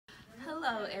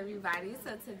Hello everybody,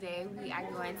 so today we are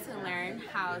going to learn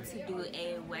how to do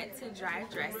a wet to dry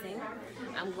dressing.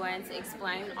 I'm going to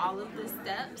explain all of the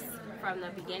steps from the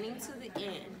beginning to the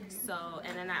end.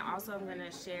 And then I also am going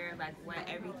to share like what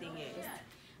everything is.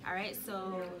 Alright,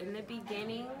 so in the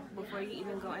beginning, before you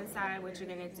even go inside, what you're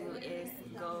going to do is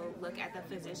go look at the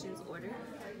physician's order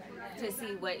to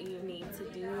see what you need to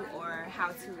do or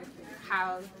how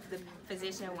the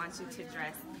physician wants you to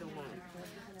dress the wound.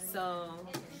 So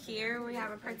here we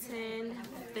have a pretend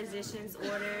physician's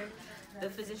order. The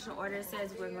physician order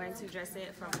says we're going to dress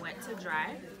it from wet to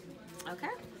dry.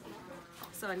 Okay?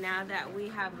 So now that we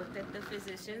have looked at the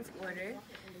physician's order,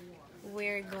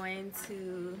 we're going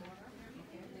to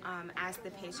ask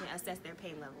the patient, assess their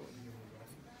pain level.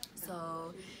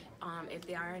 So if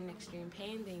they are in extreme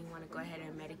pain, then you want to go ahead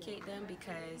and medicate them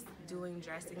because doing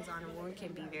dressings on a wound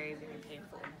can be very, very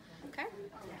painful. Okay?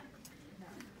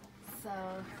 So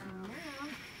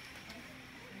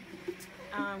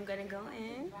now I'm gonna go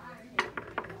in.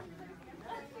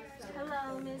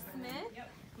 Hello, Miss Smith.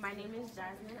 My name is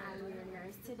Jasmine. I'm your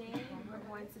nurse today. We're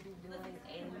going to be doing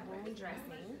a wound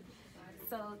dressing.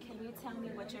 So can you tell me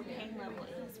what your pain level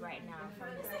is right now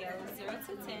from the scale of 0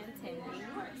 to 10, 10 being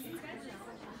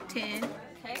worst? 10.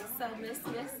 Okay, so Miss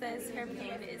Smith says her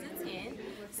pain is a 10.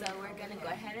 So we're going to go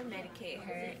ahead and medicate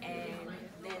her, and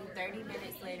then 30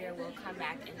 minutes later we'll come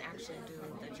back and actually do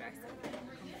the dressing.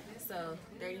 So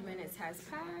 30 minutes has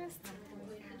passed.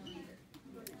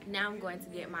 Now I'm going to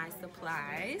get my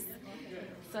supplies.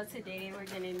 So today we're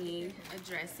going to need a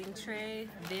dressing tray.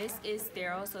 This is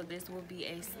sterile, so this will be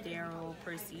a sterile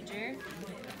procedure.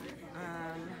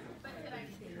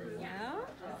 Yeah.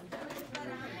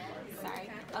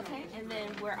 Sorry. Okay, and then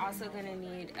we're also going to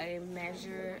need a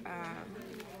measure.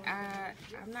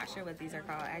 I'm not sure what these are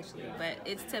called actually, but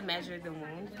it's to measure the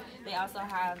wound. They also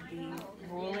have the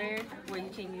ruler where you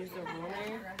can use the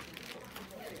ruler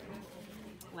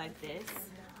like this.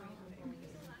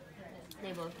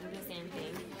 They both do the same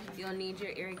thing. You'll need your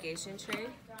irrigation tray.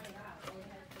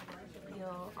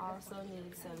 You'll also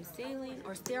need some saline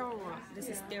or sterile water. This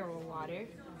is sterile water.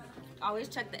 Always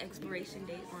check the expiration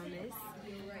date on this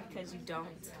because you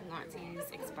don't want to use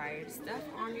expired stuff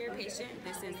on your patient.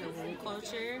 This is a wound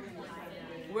culture.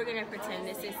 We're gonna pretend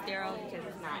this is sterile because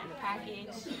it's not in the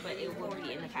package, but it will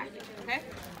be in the package, okay?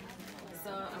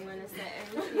 So I'm gonna set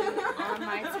everything on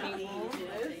my table.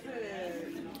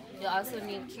 You'll also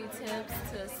need Q-tips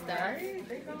to stuff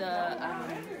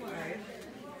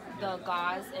the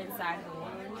gauze inside the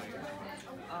wound.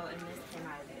 Oh, and this came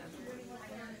out of there.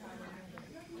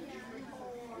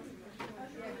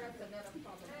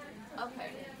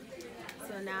 Okay,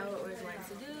 so now what we're going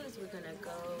to do is we're going to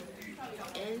go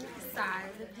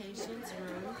inside the patient's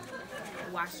room,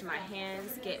 wash my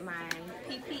hands, get my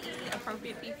PPE,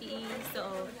 appropriate PPE.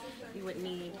 So you would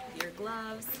need your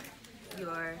gloves,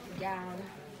 your gown,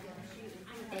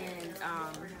 and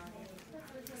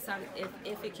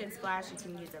if it can splash, you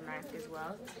can use a mask as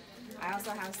well. I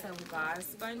also have some gauze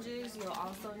sponges. You'll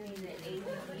also need an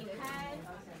ABD pad.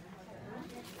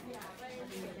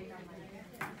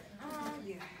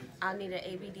 I'll need an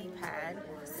ABD pad,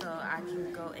 so I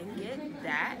can go and get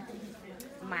that.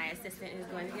 My assistant is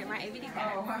going to get my ABD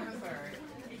pad.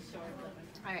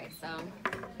 Alright, so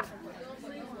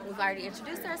we've already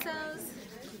introduced ourselves.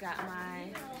 We got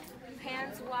my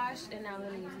hands washed, and now I'm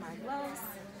going to use my gloves.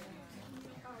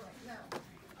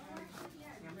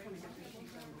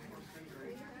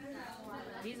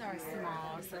 These are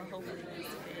small, so hopefully these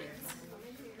fit.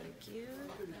 Thank you.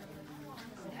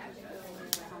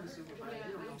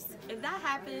 If that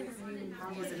happens, you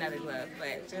use another glove,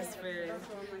 but just for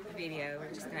the video,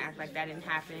 we're just gonna act like that didn't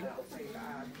happen.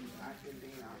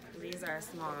 These are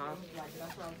small.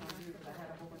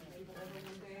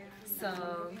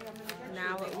 So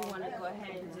now what we want to go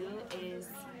ahead and do is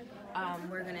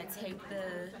we're gonna take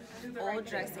the old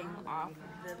dressing off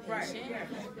the patient.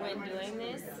 When doing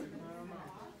this,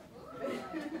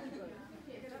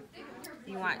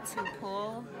 you want to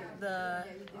pull the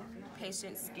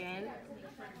patient's skin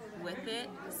with it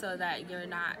so that you're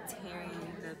not tearing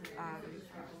the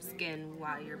skin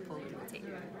while you're pulling the tape.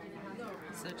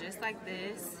 So just like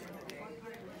this.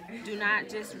 Do not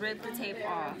just rip the tape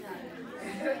off.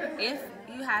 If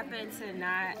you happen to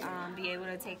not be able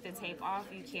to take the tape off,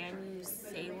 you can use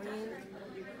saline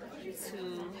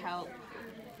to help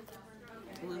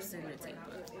loosen the tape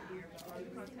up.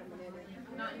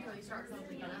 Not until you start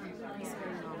something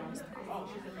almost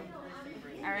off.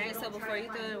 Alright, so before you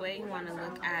throw it away, you want to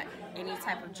look at any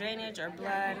type of drainage or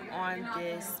blood on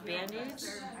this bandage.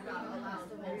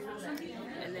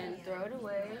 And then throw it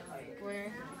away.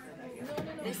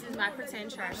 This is my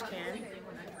pretend trash can.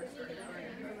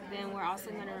 Then we're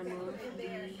also going to remove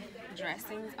the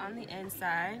dressings on the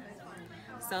inside.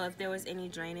 So if there was any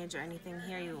drainage or anything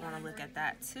here, you would want to look at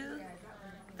that too.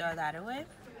 Throw that away.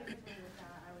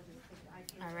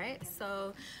 Alright,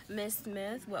 so Miss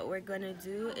Smith, what we're going to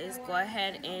do is go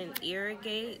ahead and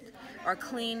irrigate or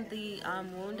clean the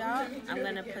wound out. I'm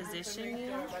going to position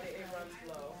you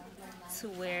to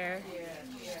where...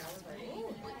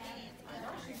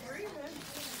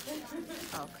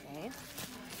 Okay.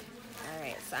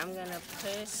 Alright, so I'm going to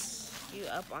push you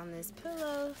up on this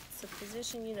pillow to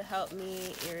position you to help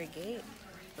me irrigate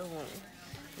the wound.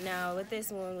 Now, with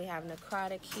this wound, we have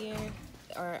necrotic here,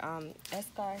 or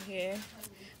eschar here.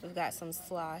 We've got some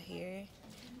slaw here,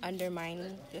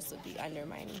 undermining. This would be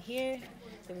undermining here.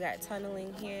 We've got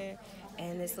tunneling here,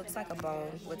 and this looks like a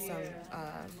bone with some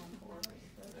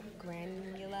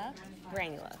granula.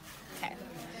 Okay.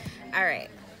 All right.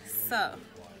 So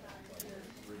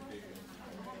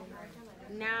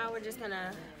now we're just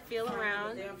gonna feel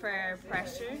around for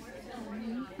pressure,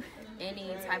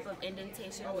 any type of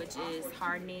indentation, which is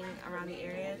hardening around the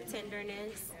area,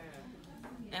 tenderness.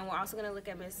 And we're also going to look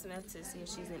at Miss Smith to see if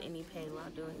she's in any pain while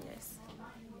doing this.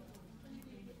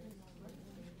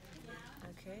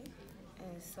 Okay,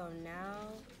 and so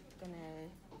now I'm going to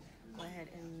go ahead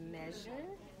and measure.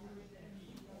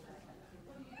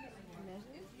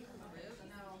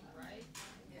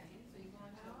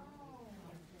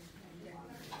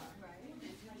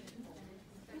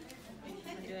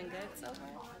 I'm doing good so far?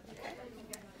 Okay.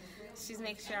 She's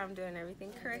making sure I'm doing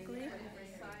everything correctly.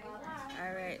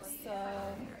 Alright, so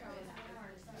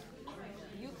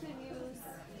you could use,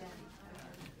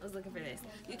 I was looking for this.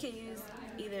 You can use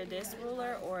either this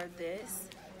ruler or this.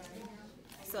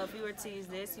 So if you were to use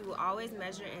this, you will always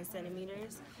measure in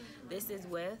centimeters. This is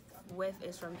width. Width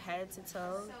is from head to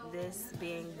toe, this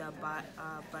being the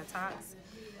buttocks.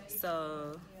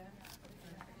 So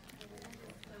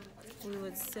we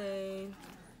would say,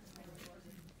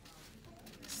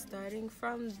 starting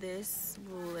from this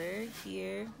ruler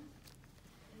here,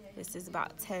 this is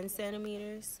about 10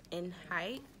 centimeters in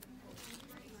height,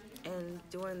 and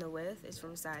doing the width is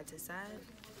from side to side.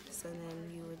 So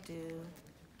then you would do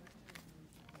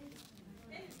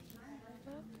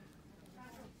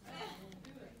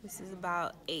this is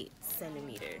about 8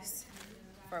 centimeters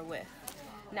for width.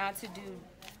 Now to do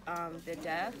the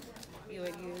depth, you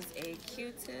would use a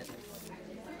Q-tip.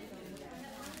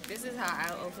 This is how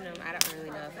I open them. I don't really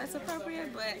know if that's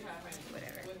appropriate, but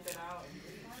whatever.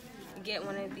 Get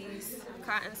one of these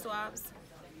cotton swabs,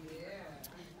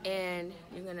 and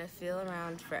you're gonna feel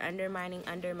around for undermining.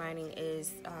 Undermining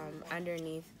is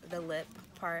underneath the lip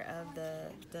part of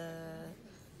the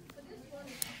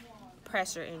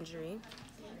pressure injury.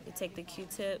 You take the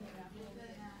Q-tip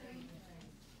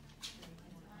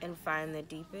and find the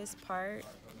deepest part,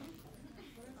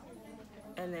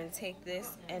 and then take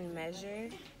this and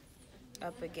measure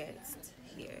up against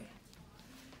here.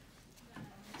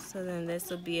 So then this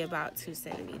will be about 2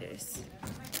 centimeters.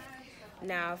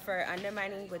 Now for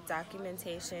undermining with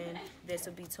documentation, this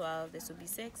would be 12, this would be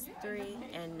 6, 3,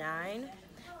 and 9.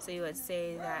 So you would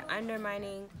say that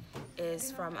undermining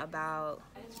is from about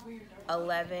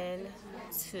 11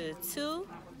 to 2.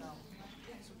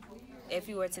 If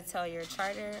you were to tell your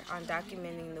charter on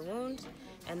documenting the wound,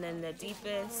 and then the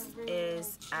deepest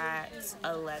is at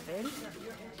 11.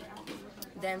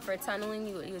 Then for tunneling,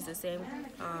 you would use the same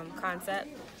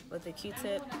concept with the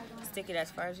Q-tip. Stick it as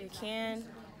far as you can,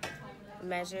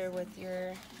 measure with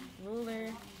your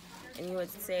ruler, and you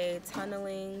would say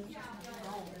tunneling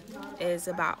is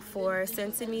about 4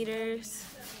 centimeters,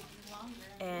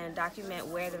 and document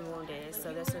where the wound is.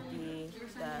 So this would be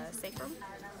the sacrum.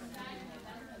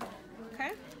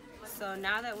 Okay, so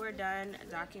now that we're done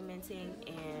documenting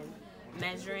and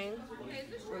measuring,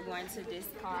 we're going to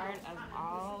discard of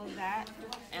all of that,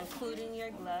 including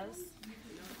your gloves.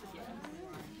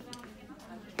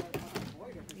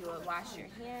 You will wash your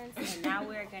hands, and now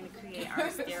we're going to create our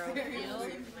sterile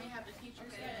field.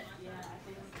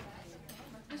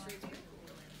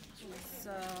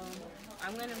 So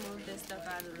I'm going to move this stuff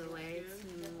out of the way to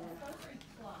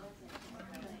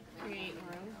create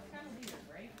room.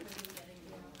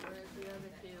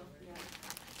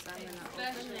 So I'm going to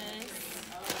open this.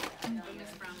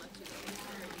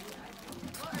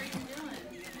 What are you doing?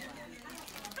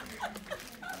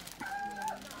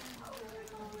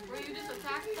 Were you just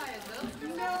attacked by a ghost?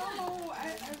 No, I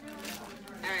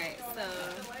really. Alright, so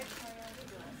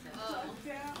Oh.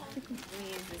 let me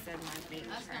use this as my big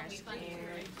trash can.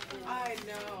 I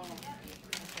know.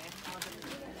 Okay. I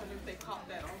wonder if they caught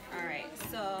that on. Alright,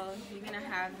 so you're going to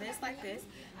have this like this.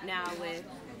 Now with,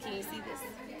 can you see this?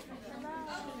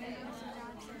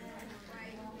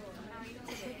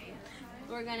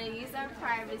 we're gonna use our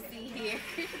privacy here.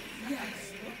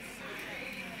 Yes.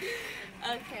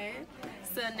 Okay,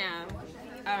 so now,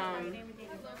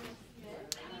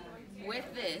 with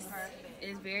this,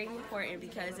 it's very important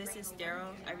because this is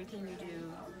sterile. Everything you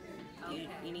do,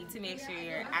 you need to make sure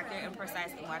you're accurate and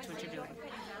precise and watch what you're doing.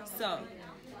 So,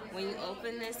 when you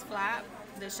open this flap,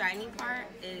 the shiny part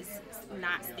is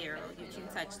not sterile. You can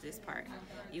touch this part.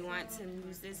 You want to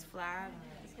use this flap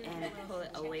and pull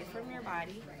it away from your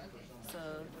body. So,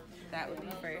 that would be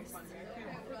first.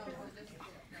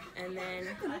 And then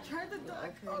I tried the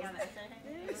dog.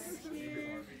 this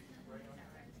here.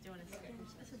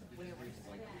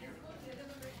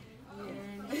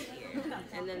 And here.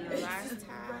 And then the last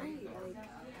time.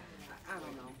 I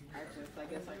don't know. I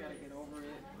guess I gotta get over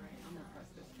it. I'm gonna press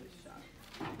this shot.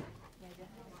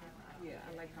 Yeah,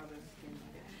 I like how this skin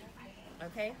fits.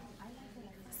 Okay.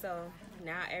 So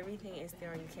now everything is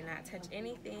sterile. You cannot touch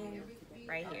anything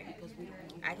right here.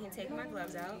 I can take my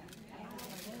gloves out.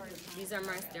 These are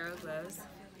my sterile gloves.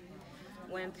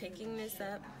 When picking this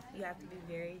up, you have to be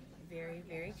very, very,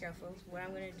 very careful. What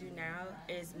I'm going to do now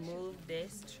is move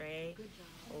this tray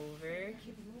over.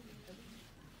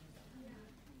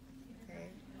 Okay.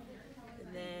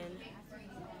 And then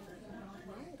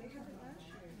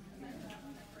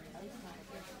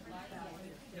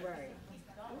right.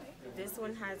 This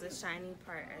one has a shiny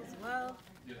part as well.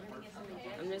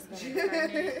 I'm just going to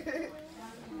turn it.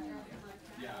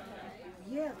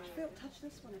 Yeah, touch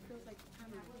this one. It feels like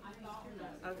kind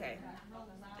of. Okay.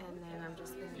 And then I'm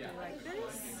just going to do like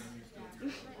this.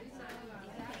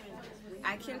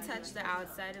 I can touch the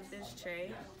outside of this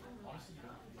tray.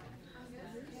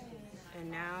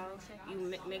 And now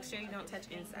you make sure you don't touch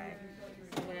inside.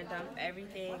 I'm going to dump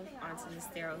everything onto the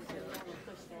sterile field.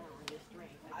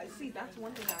 I see. That's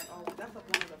one thing that's one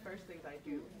of the first things I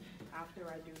do. After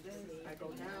I do this, I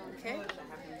go down. Okay. Push, I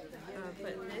have to use it again. I'll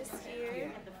put this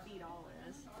here.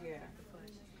 Yeah.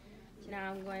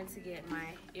 Now I'm going to get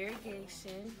my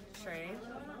irrigation tray.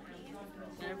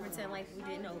 I'm going to pretend like we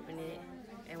didn't open it.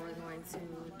 And we're going to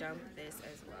dump this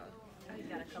as well. You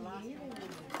gotta come off.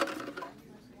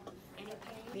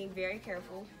 Being very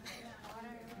careful.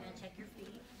 And check your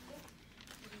feet.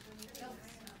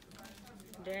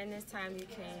 During this time, you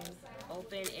can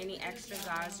open any extra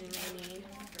gauze you may need.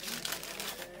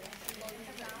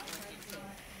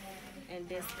 And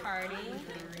discarding.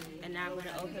 And now I'm going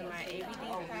to open my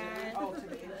ABD pad. Oh, to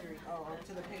the injury. Oh,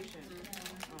 to the patient.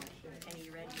 Oh, shit. And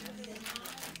you ready?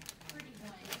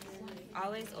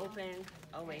 Always open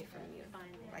away from you,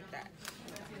 like that.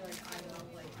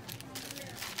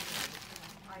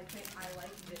 I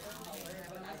like this color,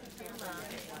 but I feel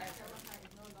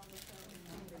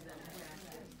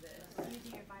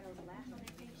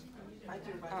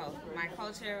Oh, my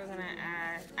culture, we're gonna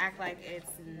act like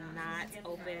it's not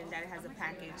open, that it has a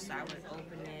package, so I would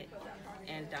open it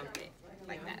and dump it,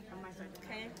 like that.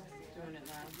 Okay? doing it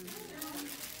now.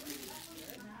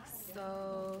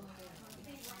 So,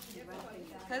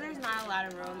 because there's not a lot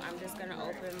of room, I'm just gonna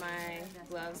open my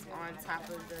gloves on top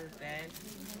of the bed.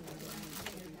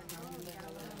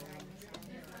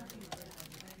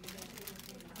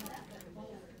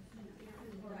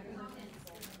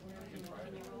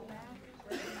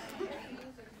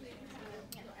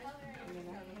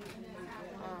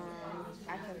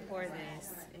 I can pour this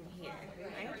in here,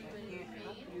 right?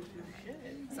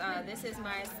 So this is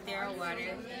my sterile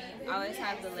water. Always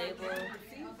have the label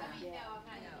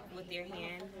with your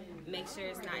hand. Make sure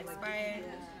it's not expired.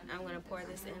 I'm gonna pour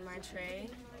this in my tray.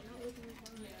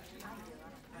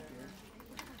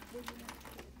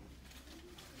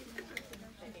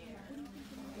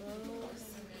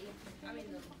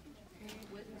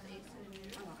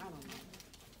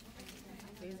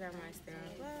 These are my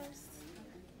sterile gloves.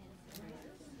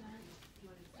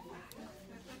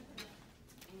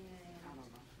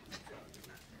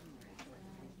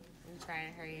 I'm trying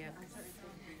to hurry up.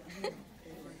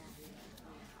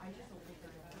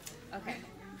 Okay.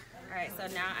 Alright, so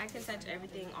now I can touch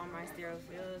everything on my sterile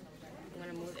field. I'm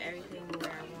going to move everything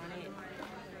where I want it.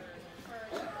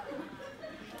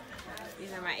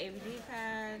 These are my ABD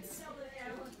pads.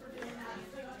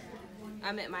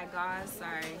 I meant my gauze,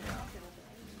 sorry.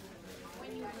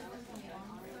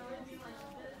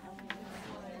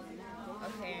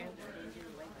 Okay.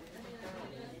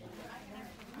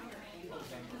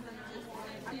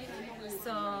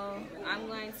 So I'm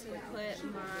going to put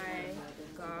my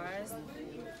gauze,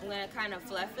 I'm going to kind of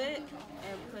fluff it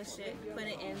and put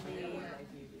it in the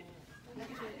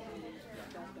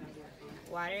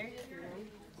water.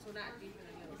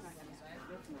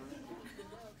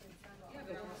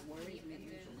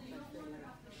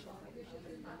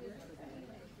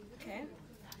 Okay.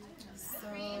 So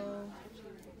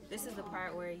This is the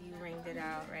part where you wringed it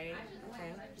out, right?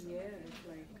 Okay. Yeah, it's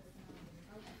like.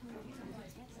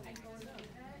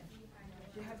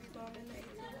 Have you gone in there?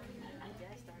 I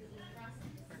just started.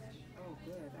 Oh,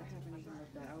 good. I haven't even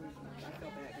looked at. I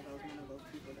felt bad because I was one of those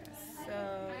people that. So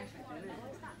I didn't.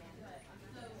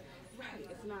 Right.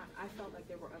 It's not. I felt like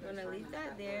there were other. I'm gonna leave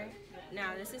that there.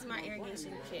 Now this is my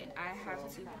irrigation kit. I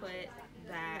have to put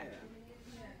that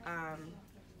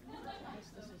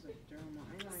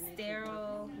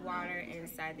sterile water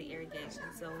inside the irrigation.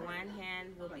 So one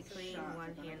hand will be clean,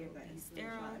 one hand will be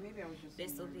sterile.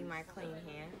 This will be my clean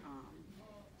hand.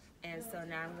 And so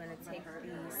now I'm going to take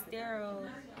the sterile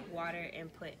water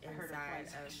and put inside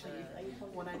of the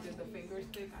When I did the finger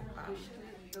stick,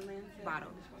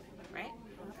 bottle, right?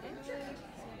 Okay.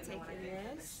 So taking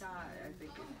this,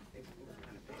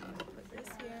 put this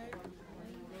here.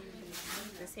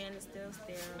 This hand is still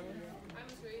sterile.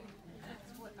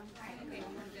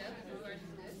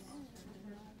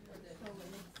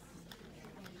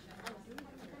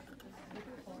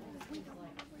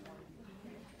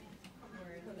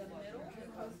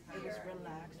 It was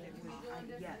relaxed. It was,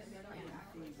 yes, I didn't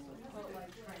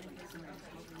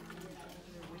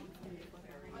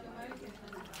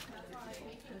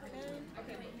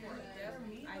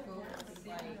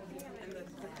and the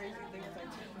crazy thing is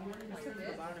I took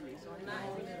phlebotomy, so I know.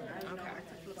 Okay.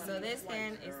 So this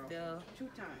hand is still 2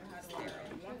 times sterile.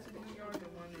 Once in New York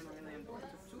and one in Orlando.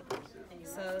 2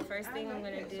 places. So the first thing I'm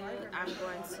going to do, I'm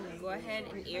going to go ahead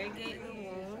and irrigate the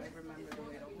wound.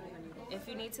 If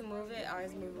you need to move it,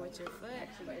 always move it with your foot.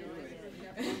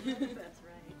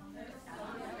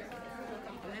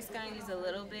 I'm just going to use a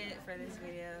little bit for this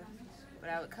video, but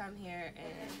I would come here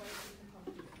and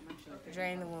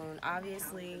drain the wound.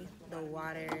 Obviously, the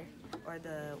water or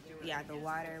the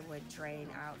water would drain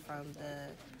out from the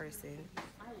person.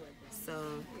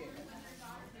 So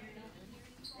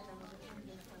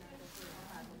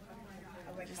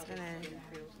I'm just going to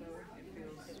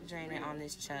drain it on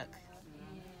this chuck.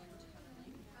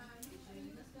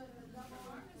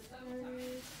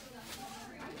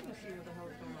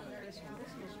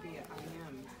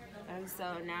 And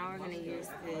so now we're going to use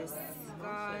this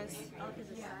gauze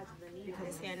because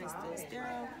this hand is still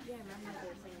sterile.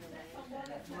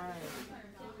 Right.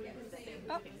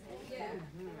 Oh.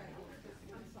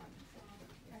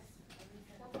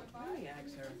 Let me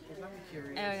ask her, because I'm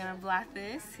curious. And we're going to blot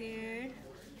this here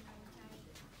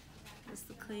just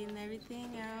to clean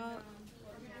everything out.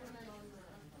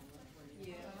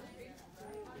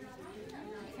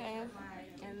 Okay,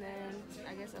 and then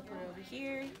I guess I'll put it over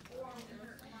here.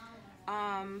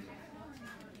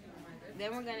 Then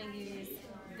we're gonna use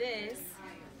this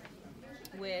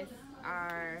with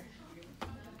our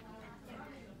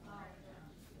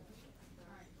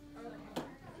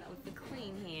the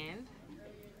clean hand,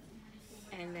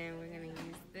 and then we're gonna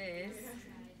use this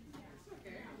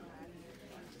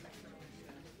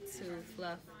to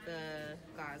fluff the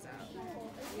gauze out.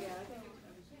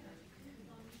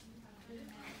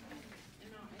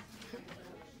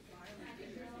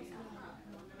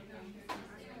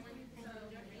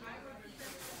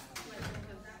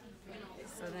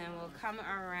 So then we'll come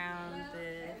around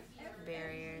the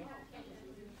barrier.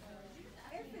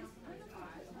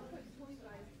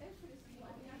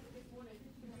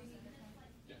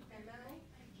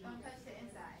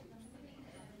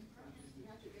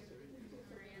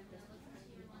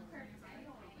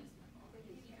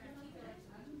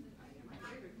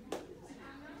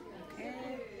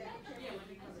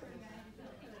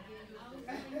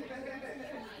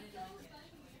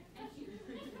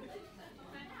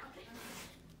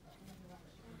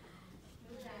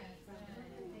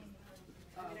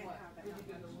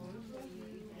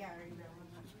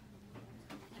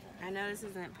 I know this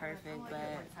isn't perfect,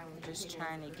 but I'm just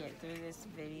trying to get through this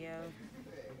video.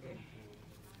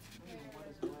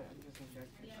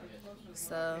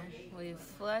 So we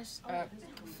fluffed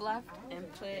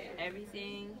and put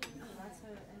everything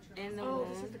in the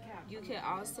wound. You can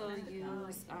also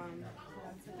use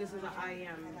this is an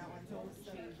IM.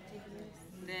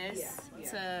 This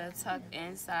to tuck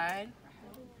inside.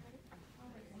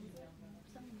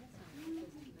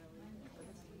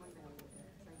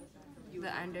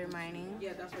 The undermining.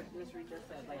 Yeah, that's what Miss Reed just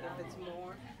said. Like if it's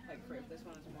more, like for if this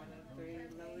one is more than 3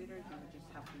 milliliters, you would just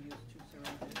have to use 2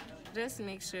 syringes. Just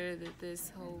make sure that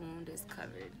this whole wound is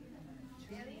covered.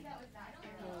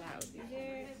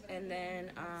 Here. And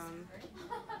then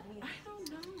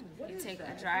you take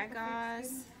a dry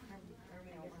gauze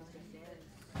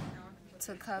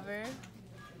to cover,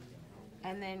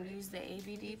 and then use the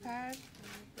ABD pad.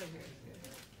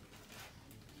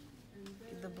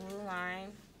 The blue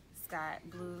line. sky,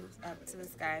 blue up to the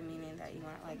sky, meaning that you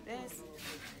want it like this.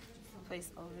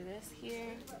 Place over this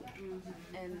here,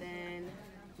 and then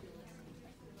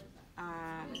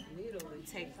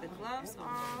take the gloves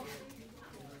off,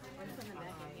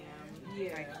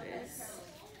 like this.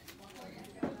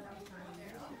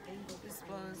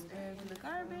 Dispose of the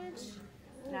garbage.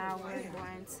 Now we're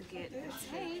going to get the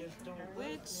tape,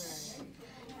 which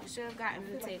you should have gotten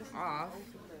the tape off.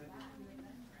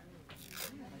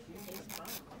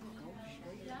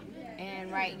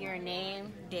 And write your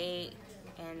name, date,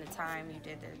 and the time you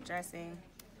did the dressing.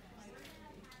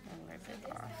 And rip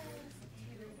it off.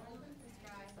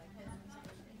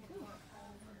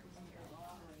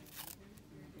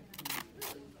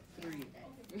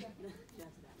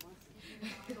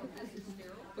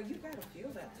 But you gotta feel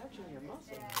that touch in your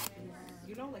muscle.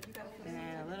 You know, like you gotta feel. And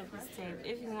then a little piece of tape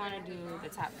if you want to do the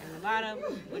top and the bottom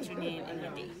with your name and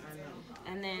your date.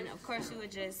 And then, of course, you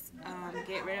would just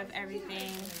get rid of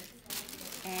everything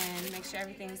and make sure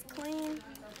everything's clean.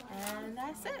 And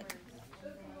that's it.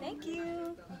 Thank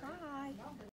you. Bye.